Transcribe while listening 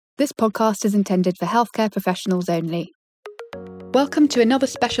This podcast is intended for healthcare professionals only. Welcome to another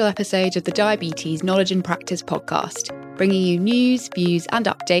special episode of the Diabetes Knowledge and Practice podcast, bringing you news, views and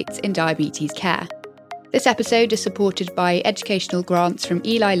updates in diabetes care. This episode is supported by educational grants from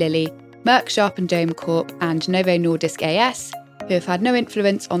Eli Lilly, Merck Sharp & Dohme Corp and Novo Nordisk A/S, who have had no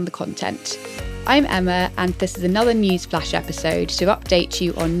influence on the content. I'm Emma, and this is another news flash episode to update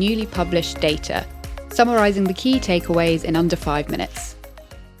you on newly published data, summarising the key takeaways in under 5 minutes.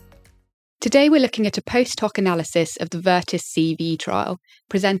 Today we're looking at a post-hoc analysis of the VERTIS-CV trial,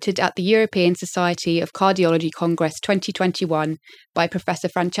 presented at the European Society of Cardiology Congress 2021 by Professor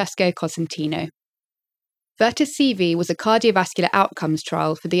Francesco Cosentino. VERTIS-CV was a cardiovascular outcomes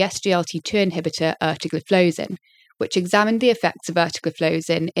trial for the SGLT2 inhibitor ertugliflozin, which examined the effects of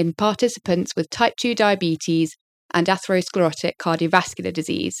ertugliflozin in participants with type 2 diabetes and atherosclerotic cardiovascular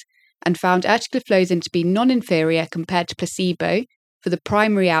disease, and found ertugliflozin to be non-inferior compared to placebo for the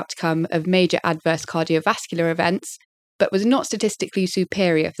primary outcome of major adverse cardiovascular events, but was not statistically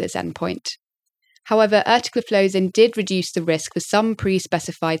superior for this endpoint. However, ertugliflozin did reduce the risk for some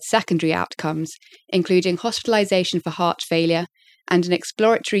pre-specified secondary outcomes, including hospitalisation for heart failure and an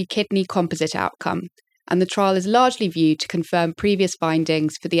exploratory kidney composite outcome, and the trial is largely viewed to confirm previous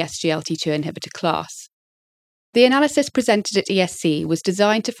findings for the SGLT2 inhibitor class. The analysis presented at ESC was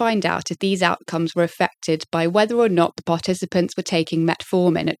designed to find out if these outcomes were affected by whether or not the participants were taking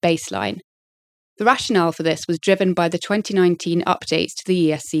metformin at baseline. The rationale for this was driven by the 2019 updates to the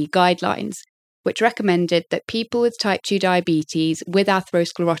ESC guidelines, which recommended that people with type 2 diabetes with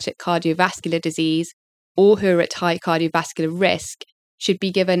atherosclerotic cardiovascular disease or who are at high cardiovascular risk should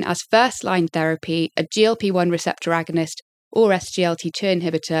be given as first-line therapy a GLP-1 receptor agonist or SGLT2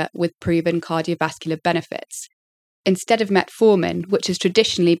 inhibitor with proven cardiovascular benefits, instead of metformin, which has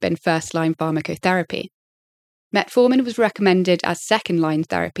traditionally been first-line pharmacotherapy. Metformin was recommended as second-line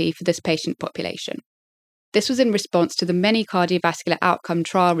therapy for this patient population. This was in response to the many cardiovascular outcome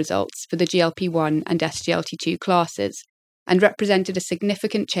trial results for the GLP-1 and SGLT2 classes, and represented a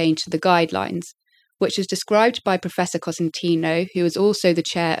significant change to the guidelines, which was described by Professor Cosentino, who is also the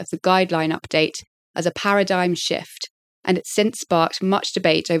chair of the guideline update, as a paradigm shift, and it's since sparked much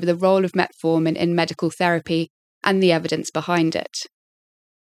debate over the role of metformin in medical therapy and the evidence behind it.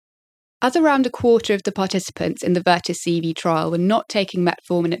 As around a quarter of the participants in the VERTIS-CV trial were not taking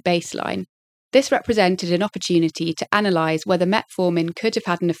metformin at baseline, this represented an opportunity to analyse whether metformin could have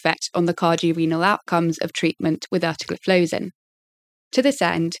had an effect on the cardiorenal outcomes of treatment with ertugliflozin. To this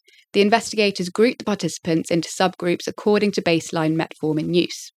end, the investigators grouped the participants into subgroups according to baseline metformin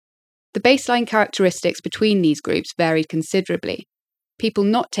use. The baseline characteristics between these groups varied considerably. People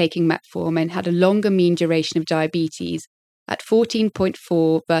not taking metformin had a longer mean duration of diabetes at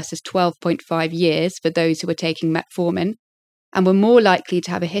 14.4 versus 12.5 years for those who were taking metformin, and were more likely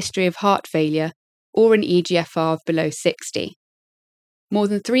to have a history of heart failure or an eGFR of below 60. More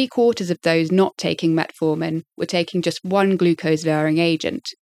than 3/4 of those not taking metformin were taking just one glucose-lowering agent,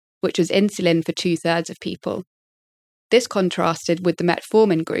 which was insulin for 2/3 of people. This contrasted with the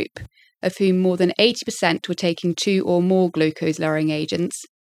metformin group, of whom more than 80% were taking 2 or more glucose-lowering agents,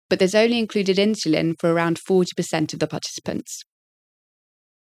 but this only included insulin for around 40% of the participants.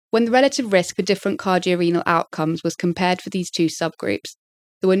 When the relative risk for different cardiorenal outcomes was compared for these two subgroups,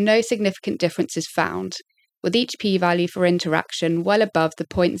 there were no significant differences found, with each p-value for interaction well above the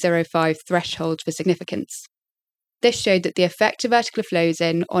 0.05 threshold for significance. This showed that the effect of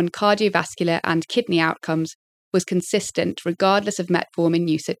ertugliflozin on cardiovascular and kidney outcomes was consistent regardless of metformin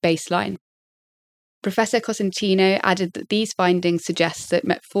use at baseline. Professor Cosentino added that these findings suggest that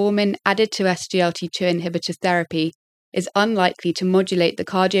metformin added to SGLT2 inhibitor therapy is unlikely to modulate the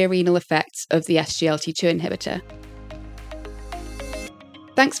cardiorenal effects of the SGLT2 inhibitor.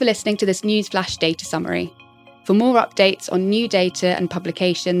 Thanks for listening to this News Flash data summary. For more updates on new data and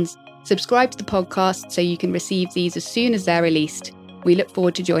publications, subscribe to the podcast so you can receive these as soon as they're released. We look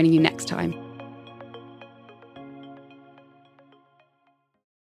forward to joining you next time.